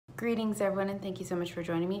Greetings everyone, and thank you so much for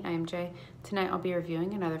joining me. I am Jay. Tonight I'll be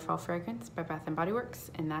reviewing another fall fragrance by Bath & Body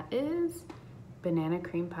Works, and that is Banana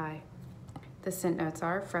Cream Pie. The scent notes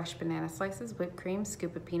are fresh banana slices, whipped cream,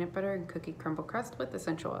 scoop of peanut butter, and cookie crumble crust with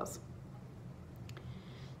essential oils.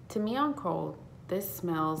 To me on cold, this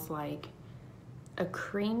smells like a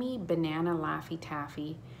creamy banana Laffy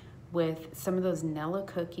Taffy with some of those Nilla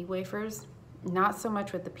cookie wafers. Not so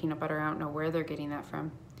much with the peanut butter, I don't know where they're getting that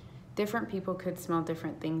from. Different people could smell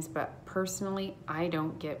different things, but personally, I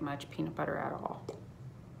don't get much peanut butter at all.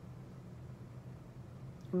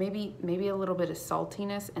 Maybe a little bit of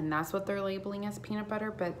saltiness, and that's what they're labeling as peanut butter,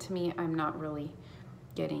 but to me, I'm not really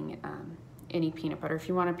getting any peanut butter. If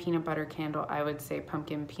you want a peanut butter candle, I would say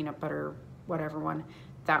pumpkin peanut butter, whatever one,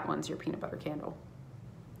 that one's your peanut butter candle.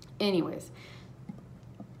 Anyways,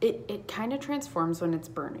 it kind of transforms when it's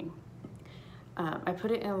burning. I put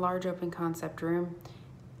it in a large open concept room,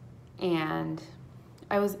 and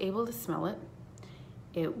I was able to smell it.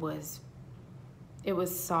 It was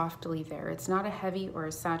softly there. It's not a heavy or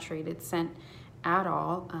a saturated scent at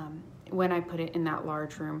all. When I put it in that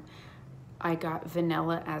large room, I got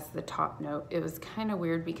vanilla as the top note. It was kind of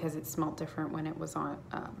weird because it smelled different when it was on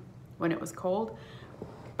when it was cold,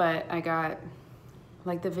 but I got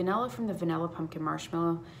like the vanilla from the vanilla pumpkin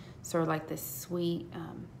marshmallow, sort of like this sweet,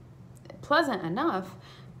 pleasant enough,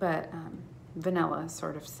 but vanilla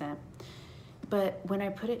sort of scent. But when I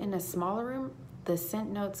put it in a smaller room, the scent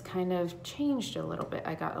notes kind of changed a little bit.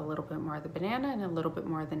 I got a little bit more of the banana and a little bit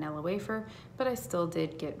more of the Nilla wafer, but I still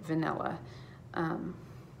did get vanilla.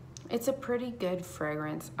 It's a pretty good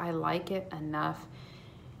fragrance. I like it enough,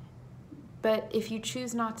 but if you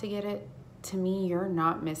choose not to get it, to me, you're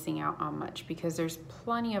not missing out on much, because there's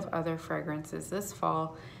plenty of other fragrances this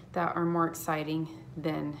fall that are more exciting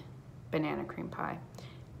than Banana Cream Pie.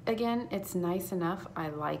 Again, it's nice enough. I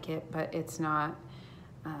like it, but it's not,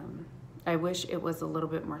 I wish it was a little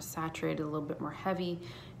bit more saturated, a little bit more heavy,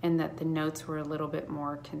 and that the notes were a little bit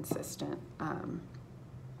more consistent.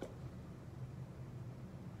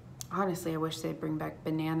 Honestly, I wish they'd bring back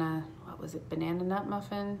banana, what was it, banana nut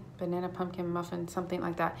muffin, banana pumpkin muffin, something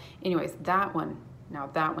like that. Anyways, that one, now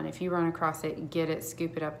that one, if you run across it, get it,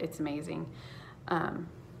 scoop it up, it's amazing.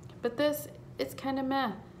 But this, it's kind of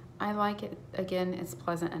meh. I like it. Again, it's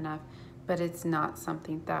pleasant enough, but it's not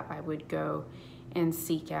something that I would go and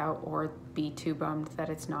seek out or be too bummed that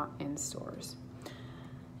it's not in stores.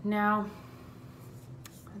 Now,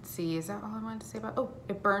 let's see, is that all I wanted to say about, oh,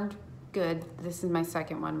 it burned good. This is my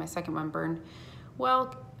second one. My second one burned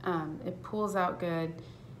well. It pulls out good.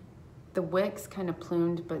 The wicks kind of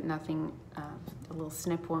plumed, but nothing a little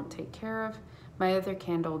snip won't take care of. My other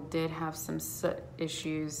candle did have some soot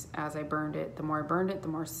issues as I burned it. The more I burned it, the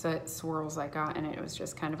more soot swirls I got, and it was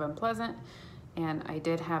just kind of unpleasant. And I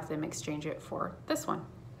did have them exchange it for this one.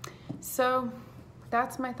 So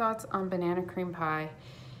that's my thoughts on Banana Cream Pie.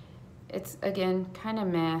 It's, again, kind of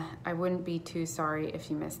meh. I wouldn't be too sorry if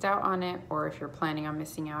you missed out on it, or if you're planning on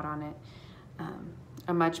missing out on it.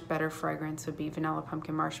 A much better fragrance would be Vanilla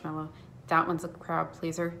Pumpkin Marshmallow. That one's a crowd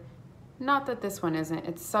pleaser. Not that this one isn't.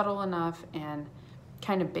 It's subtle enough and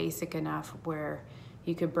kind of basic enough where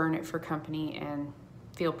you could burn it for company and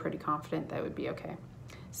feel pretty confident that would be okay.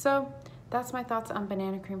 So that's my thoughts on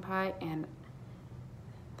Banana Cream Pie, and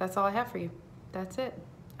that's all I have for you. That's it.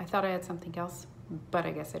 I thought I had something else, but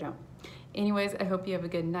I guess I don't. Anyways, I hope you have a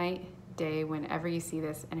good night, day, whenever you see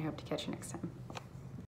this, and I hope to catch you next time.